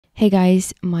Hey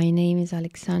guys, my name is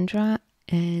Alexandra,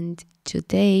 and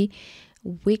today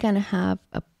we're gonna have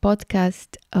a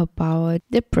podcast about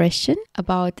depression,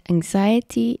 about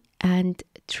anxiety, and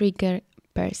trigger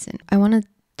person. I want to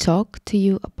talk to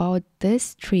you about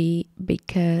this tree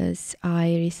because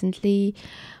I recently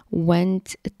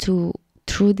went through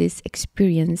this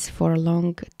experience for a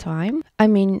long time.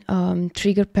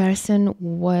 Trigger person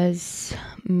was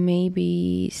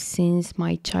maybe since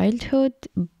my childhood,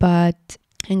 but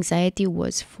anxiety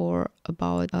was for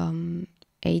about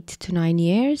 8 to 9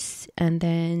 years, and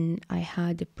then I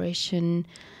had depression,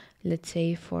 let's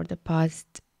say, for the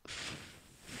past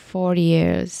 4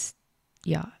 years.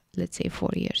 Yeah, let's say 4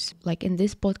 years. Like in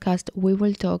this podcast, we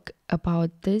will talk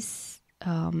about this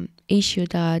issue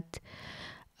that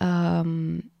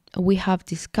we have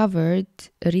discovered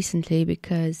recently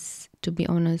because, to be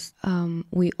honest,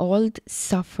 we all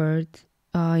suffered,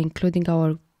 including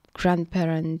our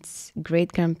grandparents,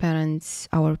 great grandparents,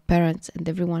 our parents, and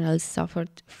everyone else suffered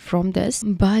from this.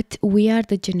 But we are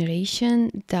the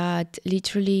generation that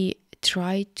literally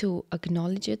try to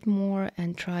acknowledge it more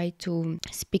and try to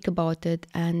speak about it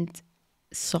and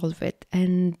solve it.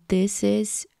 And this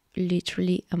is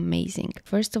literally amazing.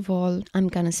 First of all, I'm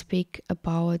gonna speak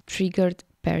about triggered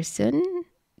person.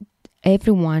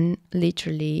 Everyone,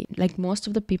 literally, like most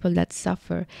of the people that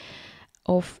suffer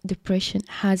of depression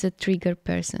has a trigger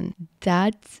person.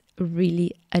 That's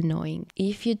really annoying.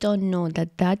 If you don't know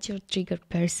that that's your trigger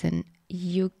person,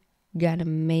 you gonna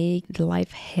make the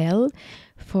life hell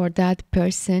for that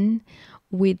person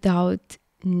without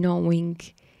knowing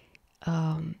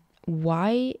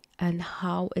why and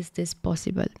how is this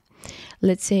possible.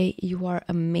 Let's say you are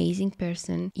an amazing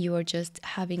person, you are just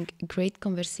having great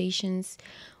conversations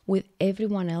with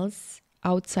everyone else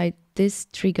outside this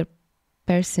trigger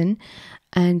person,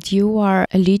 and you are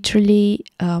literally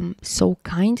so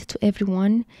kind to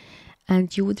everyone,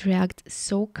 and you would react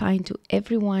so kind to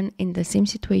everyone in the same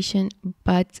situation,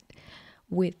 but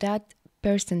with that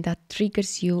person that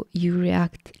triggers you, you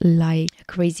react like a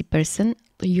crazy person.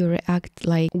 You react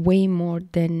like way more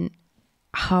than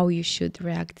how you should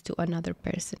react to another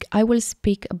person. I will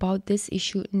speak about this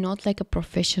issue not like a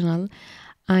professional.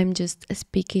 I'm just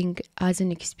speaking as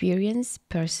an experienced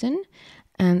person,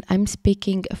 and I'm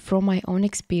speaking from my own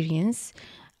experience.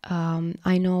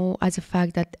 I know as a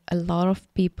fact that a lot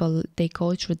of people, they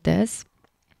go through this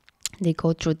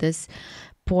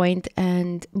point,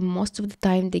 and most of the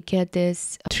time they get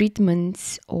this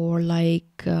treatments or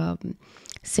like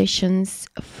sessions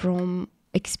from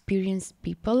experienced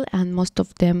people, and most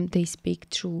of them, they speak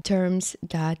through terms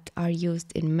that are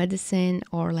used in medicine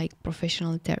or like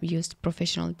professional.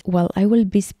 Well, I will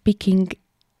be speaking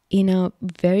in a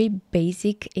very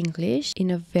basic English, in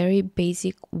a very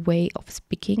basic way of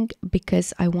speaking,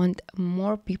 because I want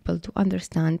more people to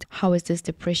understand how is this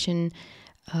depression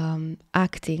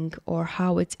acting, or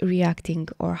how it's reacting,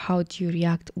 or how do you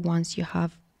react once you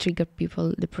have triggered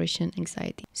people, depression,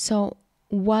 anxiety. So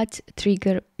what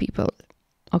trigger people?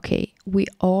 Okay,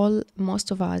 most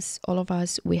of us, all of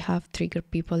us, we have triggered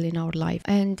people in our life.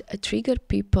 And triggered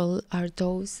people are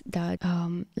those that,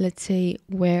 let's say,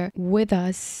 were with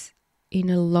us in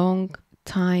a long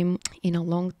time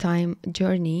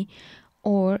journey,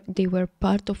 or they were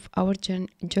part of our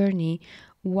journey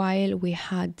while we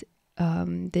had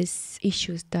these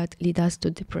issues that lead us to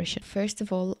depression. First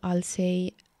of all, I'll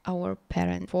say our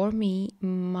parent. For me,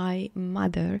 my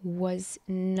mother was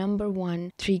number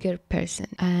one trigger person,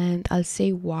 and I'll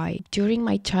say why. During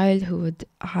my childhood,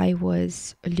 I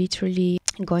was literally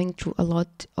going through a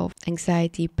lot of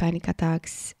anxiety, panic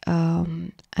attacks,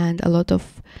 and a lot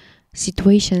of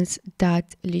situations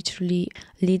that literally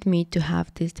lead me to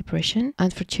have this depression.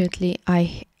 Unfortunately,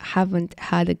 I haven't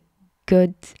had a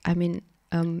good,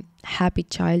 happy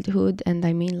childhood, and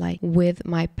like with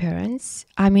my parents.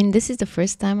 This is the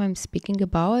first time I'm speaking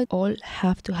about. All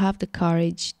have to have the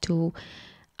courage to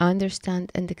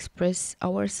understand and express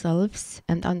ourselves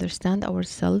and understand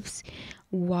ourselves.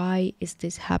 Why is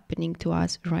this happening to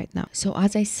us right now? So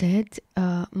as I said,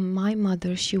 my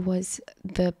mother, she was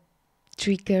the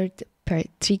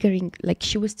triggering, like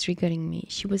she was triggering me.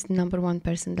 She was number one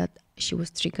person that she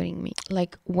was triggering me.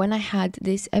 Like when I had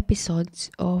these episodes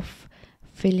of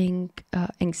feeling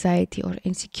anxiety or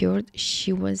insecure,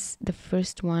 she was the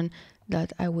first one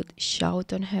that I would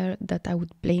shout on her, that I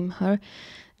would blame her,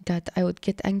 that I would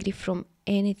get angry from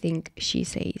anything she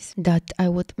says, that I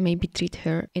would maybe treat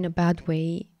her in a bad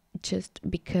way just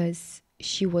because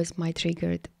she was my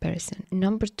triggered person.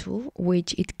 Number two,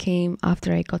 which it came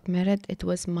after I got married, it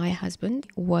was my husband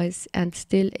was and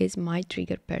still is my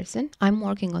trigger person. I'm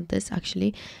working on this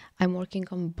actually. I'm working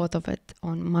on both of it,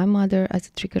 on my mother as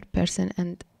a triggered person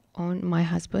and on my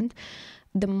husband.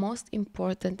 The most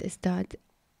important is that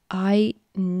I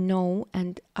know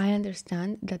and I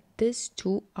understand that these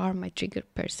two are my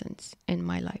triggered persons in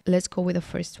my life. Let's go with the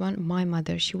first one, my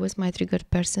mother. She was my triggered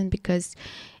person because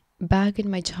back in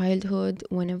my childhood,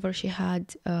 whenever she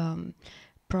had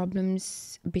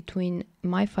problems between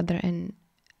my father and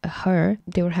her,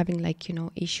 they were having like, you know,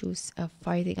 issues of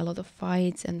fighting, a lot of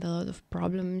fights and a lot of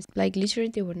problems. Like literally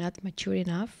they were not mature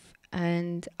enough.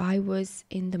 And I was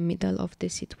in the middle of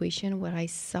this situation where I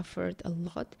suffered a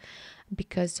lot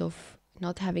because of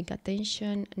not having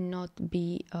attention, not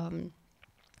be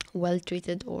well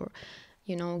treated, or,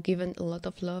 you know, given a lot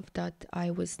of love that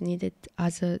I was needed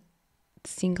as a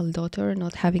single daughter,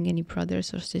 not having any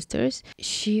brothers or sisters.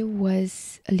 She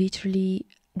was literally,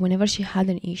 whenever she had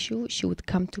an issue, she would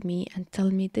come to me and tell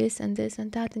me this and this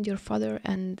and that, and your father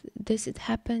and this, it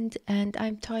happened, and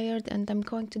I'm tired, and I'm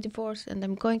going to divorce, and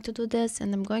I'm going to do this,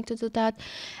 and I'm going to do that,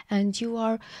 and you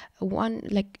are one,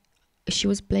 like, she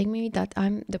was blaming me that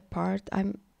I'm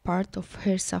part of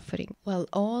her suffering. Well,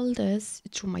 all this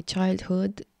through my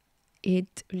childhood,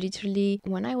 it literally,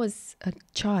 when I was a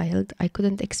child, I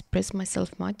couldn't express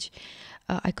myself much.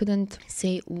 I couldn't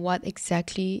say what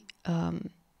exactly,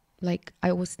 like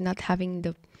I was not having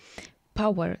the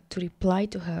power to reply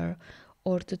to her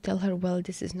or to tell her, well,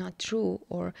 this is not true,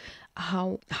 or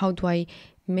how do I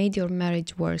made your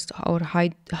marriage worse, or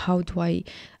how do I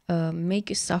make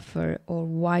you suffer, or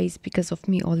why is because of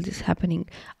me all this happening.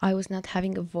 I was not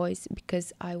having a voice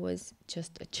because I was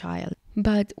just a child.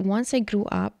 But once I grew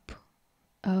up,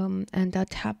 and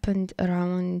that happened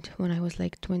around when I was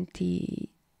like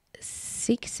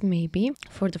 26 maybe,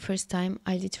 for the first time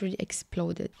I literally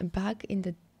exploded. Back in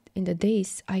the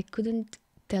days, I couldn't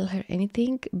tell her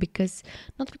anything, because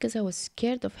not because I was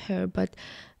scared of her, but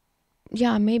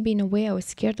yeah, maybe in a way I was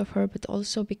scared of her, but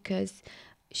also because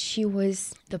she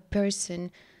was the person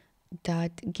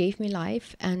that gave me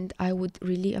life, and I would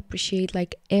really appreciate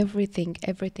like everything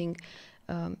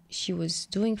she was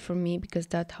doing for me, because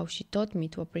that's how she taught me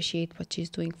to appreciate what she's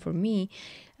doing for me.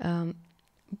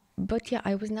 But yeah,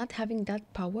 I was not having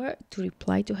that power to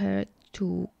reply to her,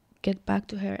 to get back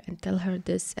to her and tell her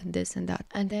this and this and that.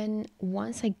 And then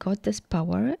once I got this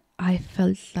power, I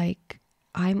felt like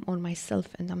I'm on myself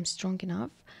and I'm strong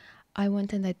enough. I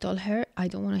went and I told her, I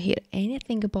don't want to hear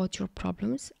anything about your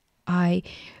problems. I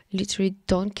literally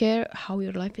don't care how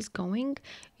your life is going.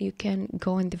 You can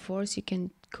go and divorce, you can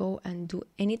go and do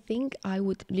anything. I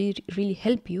would really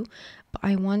help you, but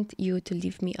I want you to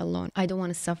leave me alone. I don't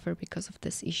want to suffer because of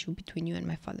this issue between you and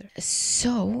my father.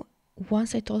 So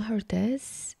once I told her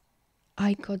this,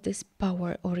 I got this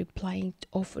power of replying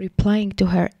to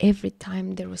her every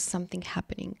time there was something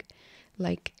happening.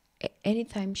 Like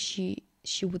anytime she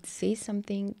would say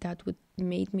something that would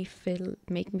make me feel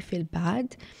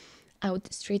bad, I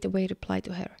would straight away reply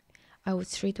to her. I would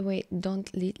straight away don't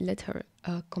let her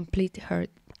complete her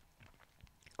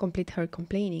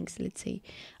complainings, let's say,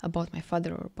 about my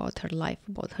father or about her life,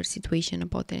 about her situation,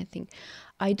 about anything.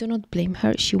 I do not blame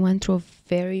her. She went through a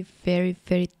very, very,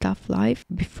 very tough life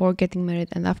before getting married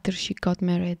and after she got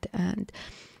married. And,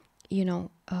 you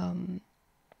know,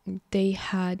 they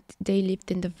lived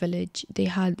in the village. They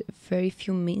had very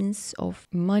few means of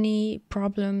money,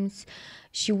 problems.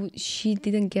 She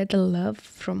didn't get the love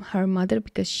from her mother,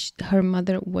 because her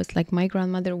mother was like, my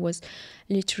grandmother was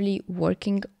literally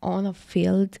working on a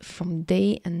field from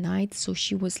day and night. So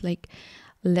she was like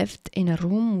left in a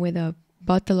room with a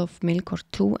bottle of milk or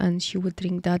two, and she would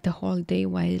drink that the whole day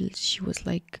while she was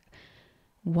like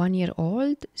 1 year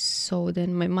old. So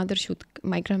then my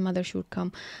grandmother should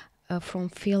come from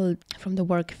the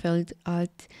work field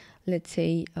at, let's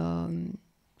say,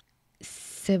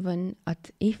 7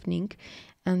 at evening,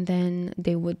 and then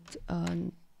they would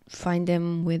find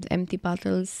them with empty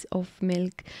bottles of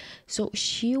milk. So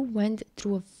she went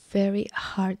through a very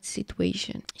hard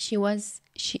situation. She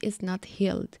is not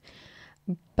healed.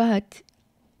 But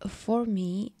for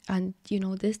me, and you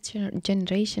know, this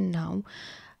generation now,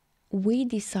 we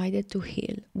decided to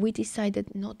heal. We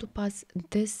decided not to pass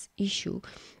this issue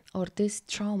or these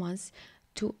traumas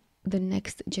to the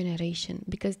next generation,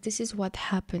 because this is what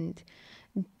happened.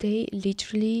 They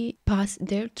literally pass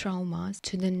their traumas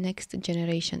to the next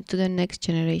generation,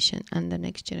 and the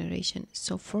next generation.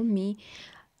 So for me,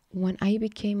 when I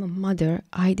became a mother,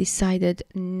 I decided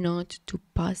not to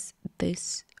pass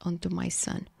this on to my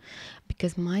son,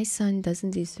 because my son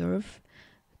doesn't deserve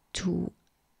to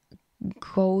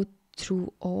go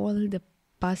through all the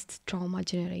past trauma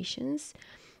generations.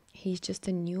 He's just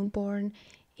a newborn.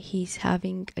 He's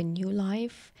having a new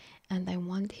life, and I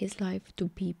want his life to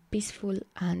be peaceful,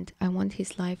 and I want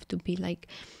his life to be like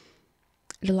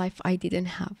the life I didn't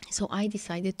have. So I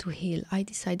decided to heal. I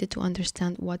decided to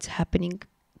understand what's happening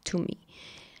to me.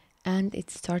 And it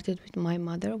started with my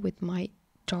mother, with my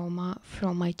trauma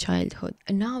from my childhood.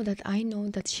 And now that I know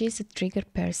that she's a trigger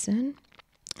person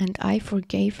and I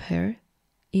forgave her,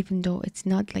 even though it's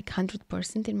not like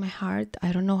 100% in my heart,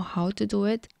 I don't know how to do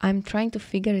it. I'm trying to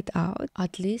figure it out.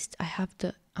 At least I have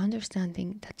the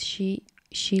understanding that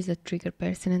she's a trigger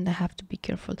person, and I have to be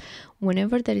careful.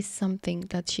 Whenever there is something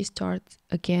that she starts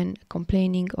again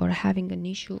complaining or having an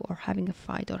issue or having a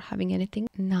fight or having anything,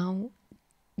 now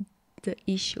the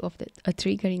issue of a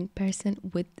triggering person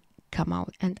would come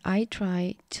out. And I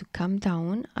try to calm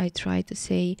down. I try to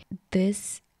say,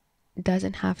 this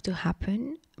doesn't have to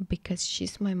happen because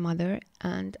she's my mother,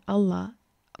 and Allah,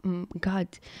 God,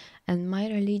 and my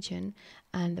religion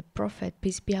and the Prophet,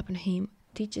 peace be upon him,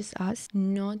 teaches us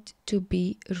not to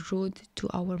be rude to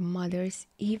our mothers,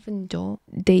 even though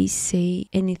they say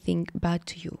anything bad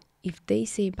to you. If they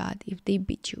say bad, if they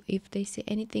beat you, if they say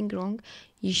anything wrong,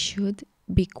 you should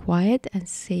be quiet and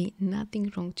say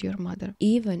nothing wrong to your mother.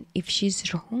 Even if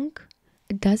she's wrong,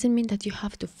 it doesn't mean that you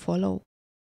have to follow.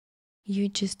 You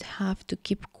just have to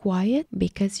keep quiet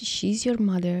because she's your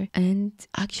mother, and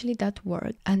actually that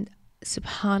worked. And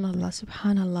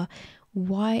subhanallah,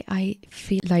 why I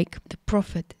feel like the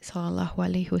Prophet sallallahu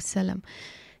alaihi wasallam,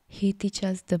 he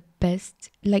teaches the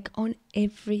best, like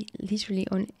literally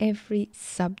on every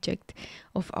subject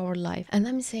of our life. And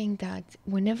I'm saying that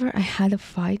whenever I had a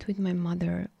fight with my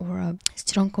mother or a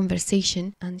strong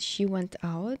conversation and she went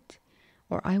out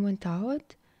or I went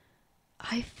out,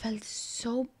 I felt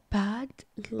so bad,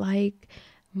 like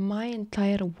my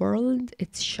entire world,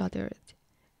 it's shattered,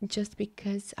 just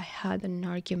because I had an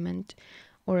argument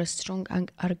or a strong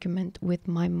argument with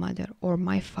my mother or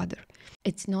my father.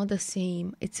 It's not the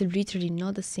same. It's literally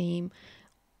not the same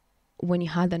when you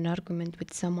had an argument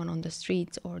with someone on the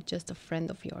streets or just a friend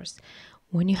of yours.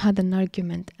 When you had an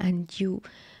argument and you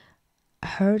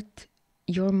hurt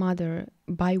your mother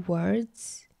by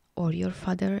words or your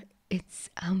father, it's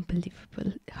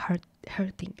unbelievable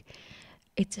hurting.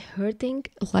 It's hurting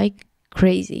like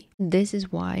crazy. This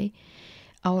is why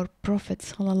our Prophet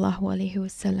sallallahu alaihi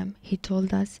wasallam, he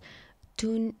told us,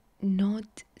 do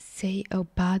not say a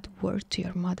bad word to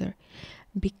your mother,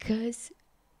 because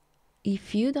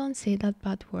if you don't say that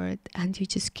bad word and you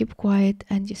just keep quiet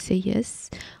and you say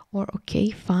yes or okay,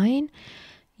 fine,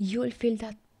 you will feel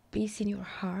that peace in your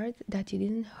heart that you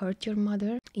didn't hurt your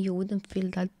mother. You wouldn't feel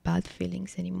that bad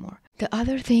feelings anymore. The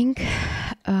other thing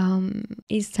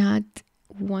is that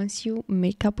once you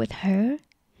make up with her,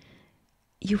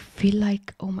 you feel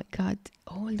like, oh my God,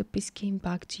 all the peace came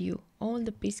back to you. All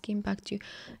the peace came back to you.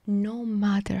 No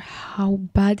matter how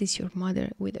bad is your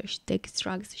mother, whether she takes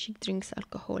drugs, she drinks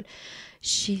alcohol,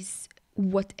 she's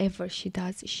whatever she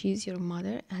does, she's your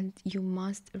mother, and you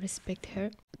must respect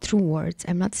her through words.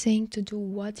 I'm not saying to do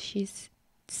what she's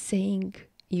saying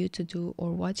you to do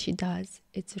or what she does,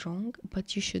 it's wrong,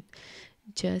 but you should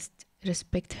just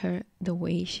respect her the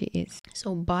way she is.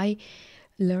 So by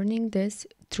learning this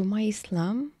through my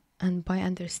Islam and by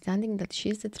understanding that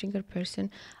she's the trigger person,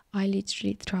 I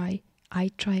literally try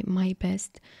my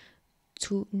best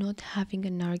to not having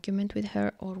an argument with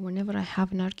her, or whenever I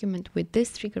have an argument with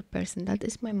this trigger person, that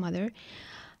is my mother,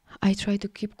 I try to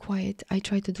keep quiet. I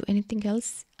try to do anything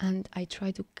else, and I try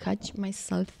to catch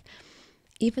myself,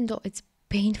 even though it's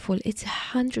painful. It's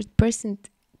 100%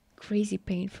 crazy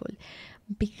painful,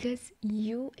 because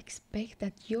you expect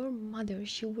that your mother,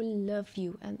 she will love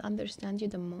you and understand you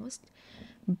the most,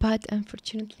 but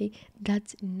unfortunately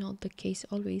that's not the case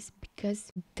always,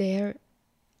 because their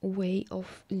way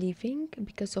of living,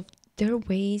 because of their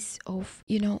ways of,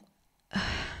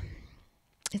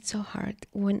 it's so hard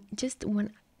when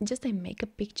I make a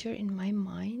picture in my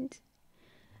mind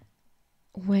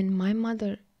when my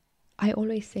mother, I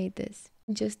always say this,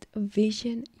 just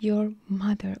vision your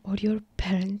mother or your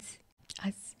parents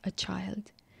as a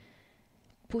child.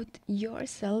 Put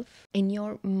yourself and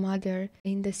your mother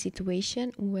in the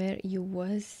situation where you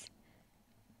was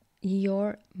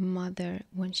your mother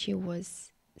when she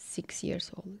was 6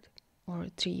 years old or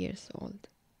 3 years old.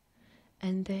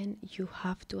 And then you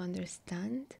have to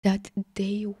understand that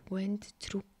they went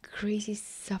through crazy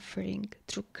suffering,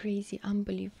 through crazy,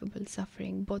 unbelievable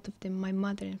suffering, both of them, my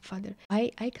mother and father.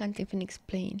 I can't even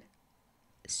explain.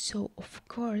 So of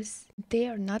course they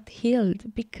are not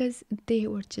healed, because they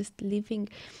were just living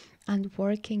and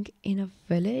working in a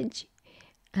village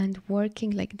and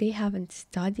working like they haven't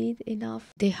studied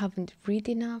enough, they haven't read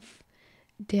enough,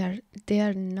 they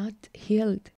are not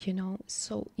healed,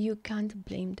 so you can't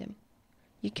blame them.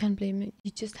 You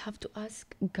just have to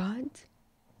ask God,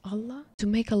 Allah, to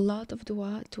make a lot of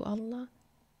dua to Allah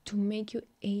to make you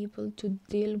able to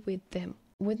deal with them.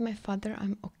 With my father,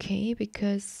 I'm okay,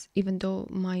 because even though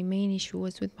my main issue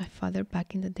was with my father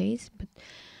back in the days, but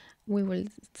we will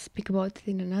speak about it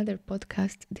in another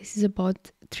podcast. This is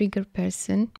about trigger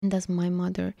person, and that's my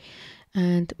mother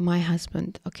and my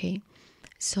husband. Okay,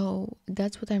 so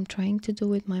that's what I'm trying to do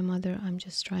with my mother. I'm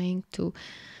just trying to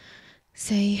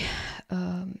say,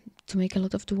 to make a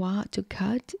lot of dua to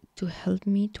God to help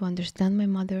me to understand my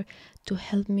mother, to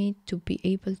help me to be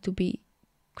able to be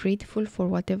grateful for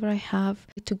whatever I have,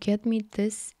 to get me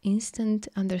this instant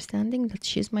understanding that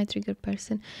she's my trigger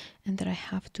person and that I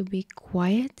have to be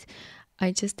quiet.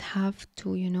 I just have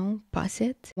to, pass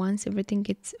it. Once everything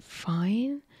gets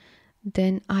fine,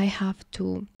 then I have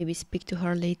to maybe speak to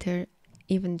her later,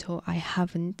 even though I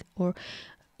haven't, or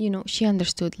she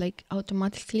understood, like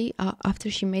automatically,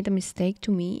 after she made a mistake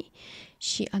to me,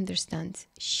 she understands.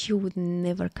 She would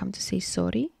never come to say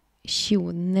sorry.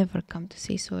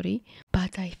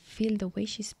 But I feel the way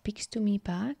she speaks to me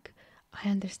back, I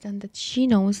understand that she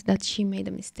knows that she made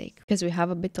a mistake. Because we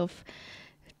have a bit of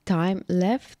time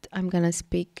left, I'm gonna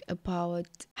speak about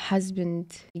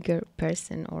husband trigger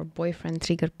person, or boyfriend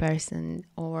trigger person,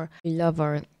 or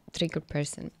lover trigger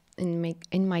person.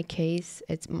 In my case,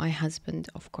 it's my husband,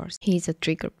 of course. He's a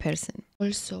trigger person.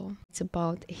 Also, it's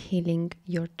about healing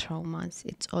your traumas.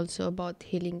 It's also about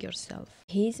healing yourself.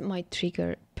 He's my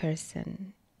trigger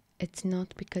person. It's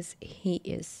not because he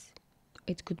is.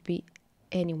 It could be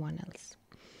anyone else.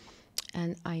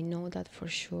 And I know that for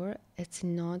sure. It's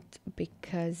not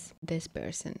because this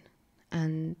person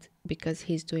and because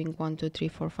he's doing 1, 2, 3,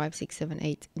 4, 5, 6, 7,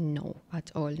 8. No,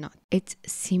 at all not. It's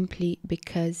simply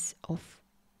because of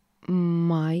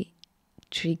my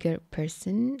trigger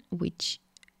person, which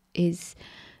is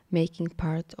making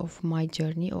part of my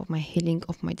journey, of my healing,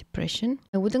 of my depression.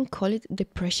 I wouldn't call it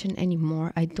depression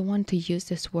anymore. I don't want to use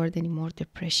this word anymore,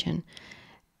 depression.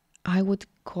 I would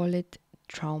call it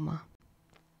trauma.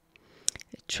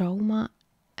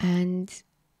 And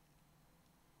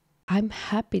I'm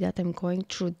happy that I'm going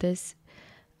through this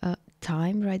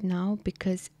time right now,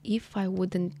 because if I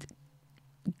wouldn't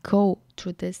go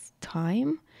through this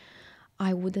time,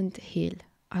 I wouldn't heal.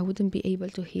 I wouldn't be able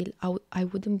to heal. I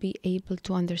wouldn't be able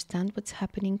to understand what's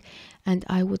happening, and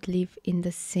I would live in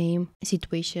the same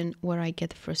situation where I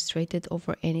get frustrated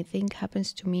over anything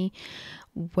happens to me,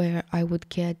 where I would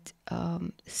get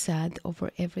sad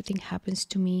over everything happens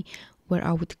to me, where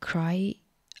I would cry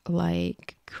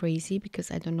like crazy because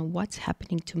I don't know what's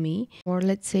happening to me. Or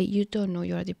let's say you don't know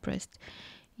you're depressed.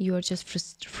 You're just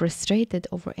frustrated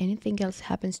over anything else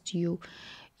happens to you.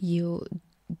 You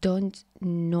don't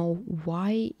know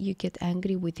why you get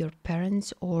angry with your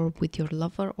parents or with your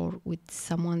lover or with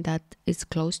someone that is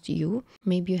close to you.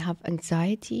 Maybe you have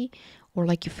anxiety, or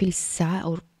like you feel sad,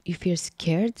 or you feel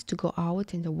scared to go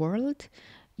out in the world.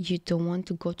 You don't want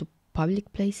to go to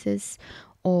public places,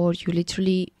 or you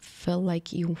literally feel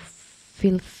like you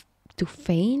feel to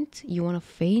faint. You want to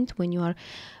faint when you are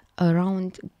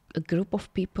around a group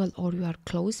of people or you are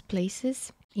close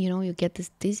places. You get this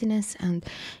dizziness, and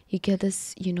you get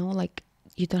this, like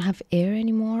you don't have air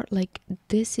anymore. Like,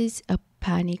 this is a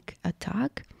panic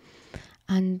attack.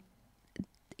 And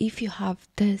if you have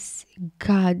this,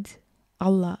 God,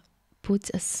 Allah puts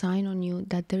a sign on you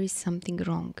that there is something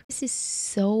wrong. This is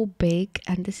so big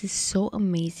and this is so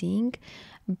amazing,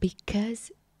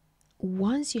 because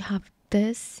once you have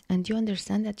this and you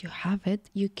understand that you have it,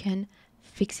 you can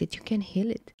fix it, you can heal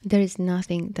it. There is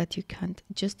nothing that you can't,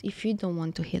 just if you don't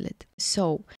want to heal it.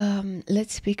 So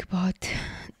let's speak about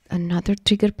another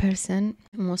trigger person.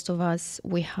 Most of us,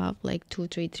 we have like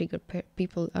 2-3 trigger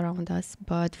people around us,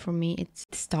 but for me it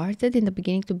started in the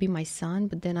beginning to be my son,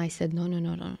 but then I said no,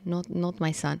 not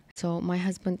my son. So my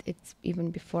husband, it's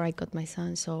even before I got my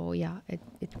son. So yeah,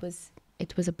 it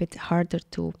was a bit harder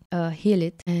to heal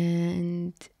it.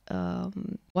 And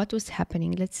what was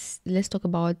happening, let's talk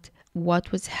about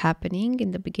what was happening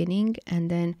in the beginning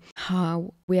and then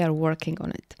how we are working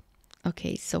on it.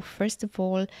 Okay, so first of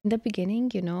all, in the beginning,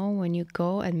 when you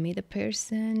go and meet a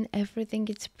person, everything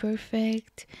is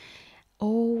perfect.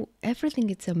 Oh, everything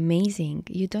is amazing.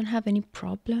 You don't have any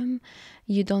problem.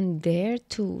 You don't dare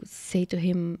to say to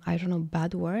him, I don't know,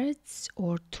 bad words,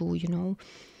 or to,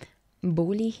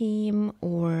 bully him,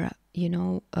 or,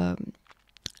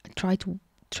 try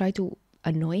to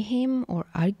annoy him or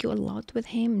argue a lot with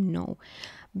him. No,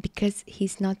 because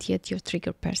he's not yet your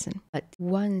trigger person. But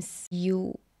once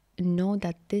you know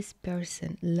that this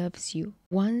person loves you,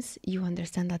 once you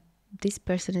understand that this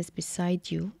person is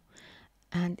beside you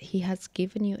and he has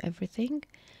given you everything,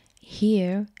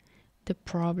 here the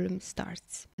problem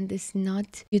starts. And it's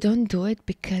not, you don't do it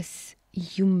because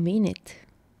you mean it.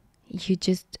 You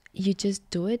just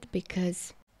do it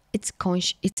because it's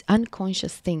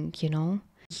unconscious thing, you know.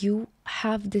 You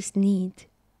have this need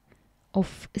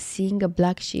of seeing a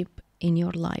black sheep in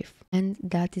your life, and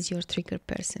that is your trigger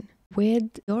person.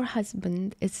 With your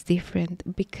husband, it's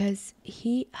different because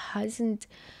he hasn't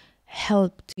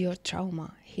helped your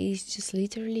trauma. He's just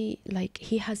literally like,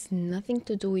 he has nothing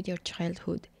to do with your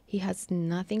childhood. He has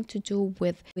nothing to do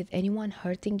with anyone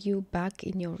hurting you back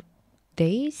in your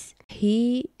days.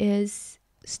 He is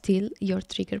still your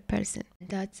trigger person.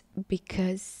 That's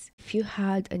because if you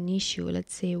had an issue,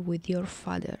 let's say with your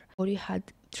father, or you had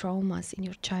traumas in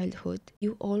your childhood,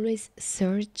 you always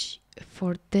search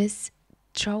for this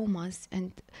traumas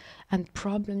and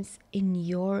problems in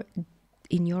your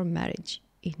marriage,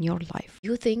 in your life.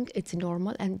 You think it's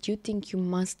normal and you think you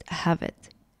must have it.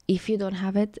 If you don't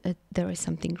have it, there is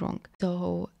something wrong.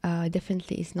 So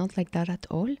definitely it's not like that at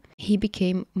all. He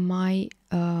became my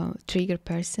trigger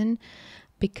person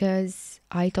because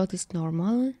I thought it's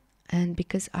normal, and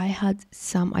because I had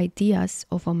some ideas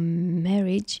of a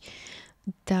marriage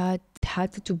that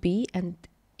had to be, and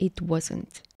it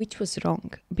wasn't, which was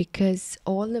wrong, because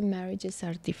all the marriages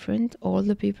are different, all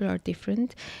the people are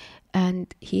different,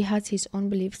 and he has his own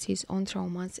beliefs, his own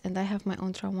traumas, and I have my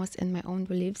own traumas and my own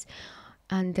beliefs,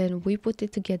 and then we put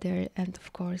it together, and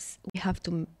of course we have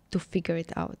to figure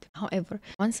it out. However,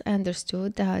 once I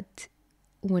understood that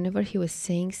whenever he was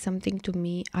saying something to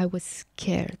me, I was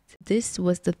scared. This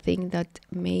was the thing that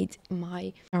made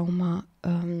my trauma,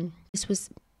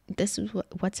 this is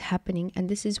what's happening, and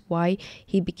this is why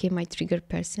he became my trigger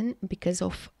person, because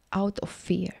of out of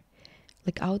fear.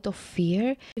 Like out of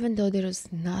fear, even though there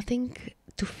is nothing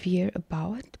to fear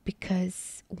about,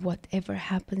 because whatever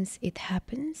happens, it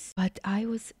happens. But I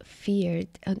was feared,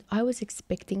 and I was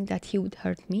expecting that he would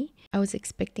hurt me. I was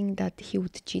expecting that he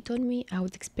would cheat on me. I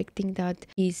was expecting that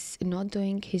he's not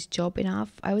doing his job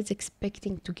enough. I was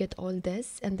expecting to get all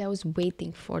this, and I was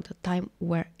waiting for the time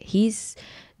where he's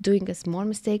doing a small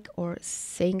mistake or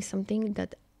saying something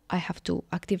that I have to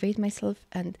activate myself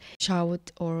and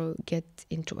shout or get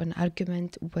into an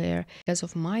argument where, because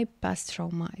of my past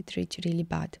trauma, it reached really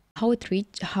bad.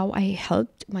 How I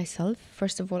helped myself.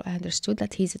 First of all, I understood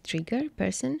that he's a trigger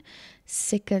person.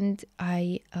 Second,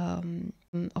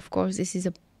 of course, this is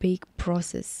a big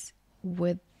process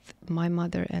with my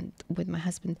mother and with my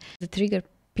husband. The trigger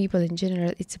people in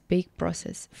general, it's a big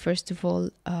process. First of all,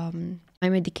 my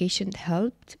medication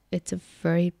helped. It's a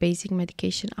very basic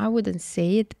medication. I wouldn't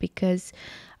say it because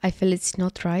I feel it's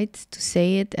not right to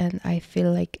say it, and I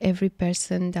feel like every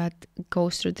person that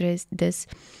goes through this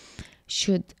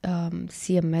should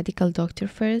see a medical doctor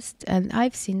first. And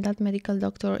I've seen that medical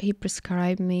doctor. He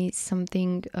prescribed me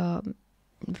something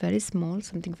very small,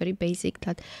 something very basic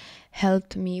that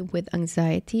helped me with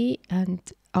anxiety, and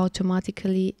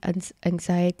automatically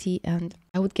anxiety, and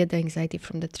I would get the anxiety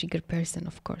from the trigger person,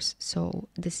 of course. So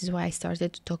this is why I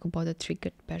started to talk about the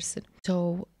triggered person.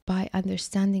 So by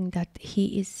understanding that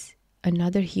he is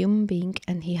another human being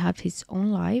and he has his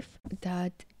own life,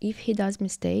 that if he does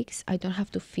mistakes, I don't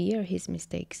have to fear his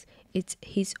mistakes. It's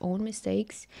his own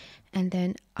mistakes, and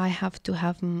then I have to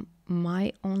have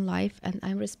my own life, and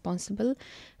I'm responsible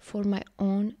for my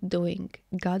own doing.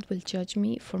 God will judge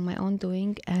me for my own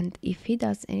doing, and if he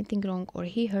does anything wrong, or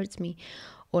he hurts me,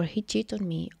 or he cheats on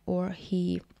me, or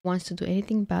he wants to do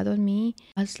anything bad on me,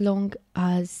 as long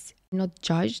as I'm not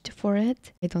judged for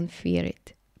it, I don't fear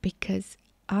it, because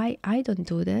I don't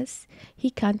do this. He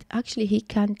can't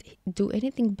do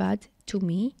anything bad to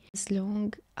me, as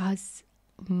long as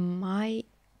my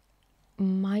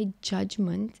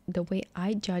judgment, the way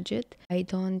I judge it, I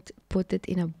don't put it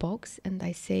in a box and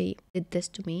I say, did this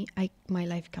to me, my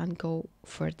life can't go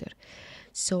further.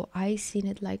 So I seen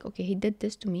it like, okay, he did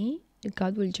this to me,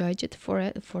 God will judge it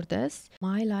for this.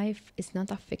 My life is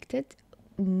not affected.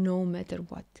 No matter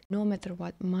what,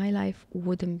 my life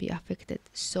wouldn't be affected.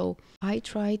 So I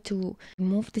try to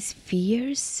remove these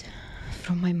fears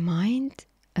from my mind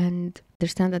and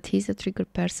understand that he's a trigger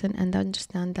person, and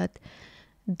understand that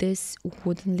this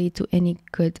wouldn't lead to any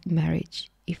good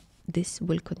marriage if this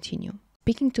will continue.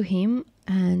 Speaking to him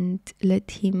and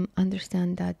let him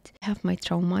understand that I have my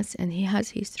traumas and he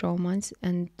has his traumas,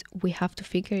 and we have to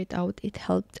figure it out. It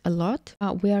helped a lot.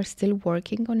 We are still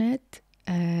working on it,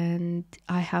 and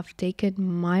I have taken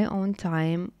my own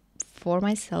time for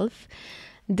myself.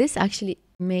 This actually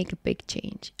make a big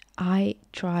change. I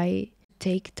try to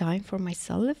take time for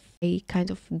myself. I kind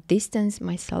of distance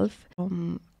myself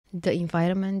from the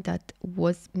environment that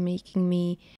was making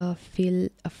me feel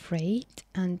afraid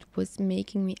and was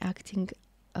making me acting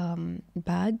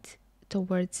bad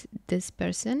towards this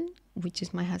person, which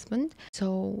is my husband.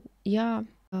 So yeah,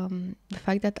 the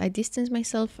fact that I distance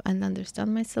myself and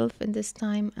understand myself in this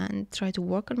time and try to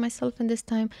work on myself in this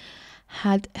time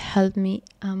had helped me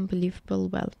unbelievable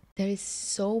well. There is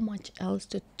so much else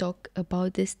to talk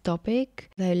about this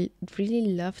topic. I really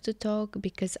love to talk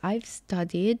because I've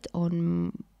studied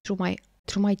on through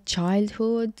my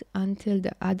childhood until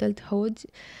the adulthood,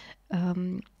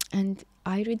 and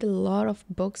I read a lot of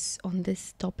books on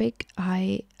this topic.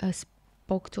 I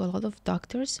spoke to a lot of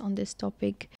doctors on this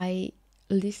topic. I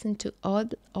listened to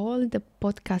all the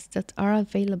podcasts that are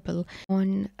available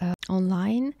on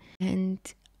online, and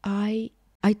I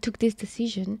took this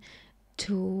decision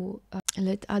to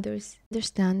let others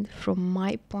understand from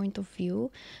my point of view,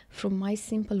 from my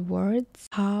simple words,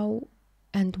 how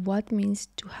and what means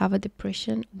to have a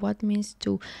depression, what means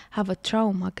to have a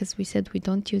trauma, because we said we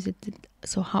don't use it.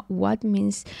 So what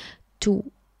means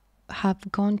to have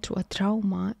gone through a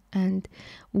trauma and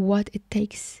what it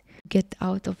takes to get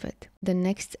out of it. The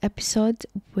next episode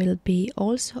will be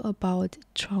also about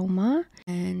trauma,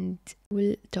 and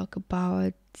we'll talk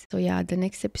about, so yeah, the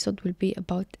next episode will be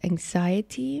about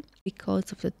anxiety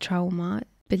because of the trauma.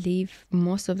 I believe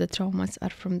most of the traumas are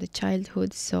from the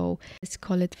childhood, so let's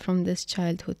call it from this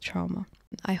childhood trauma.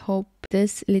 I hope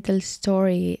this little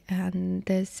story and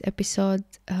this episode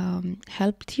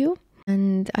helped you,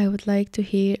 and I would like to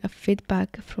hear a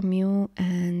feedback from you,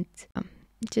 and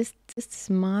just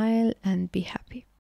smile and be happy.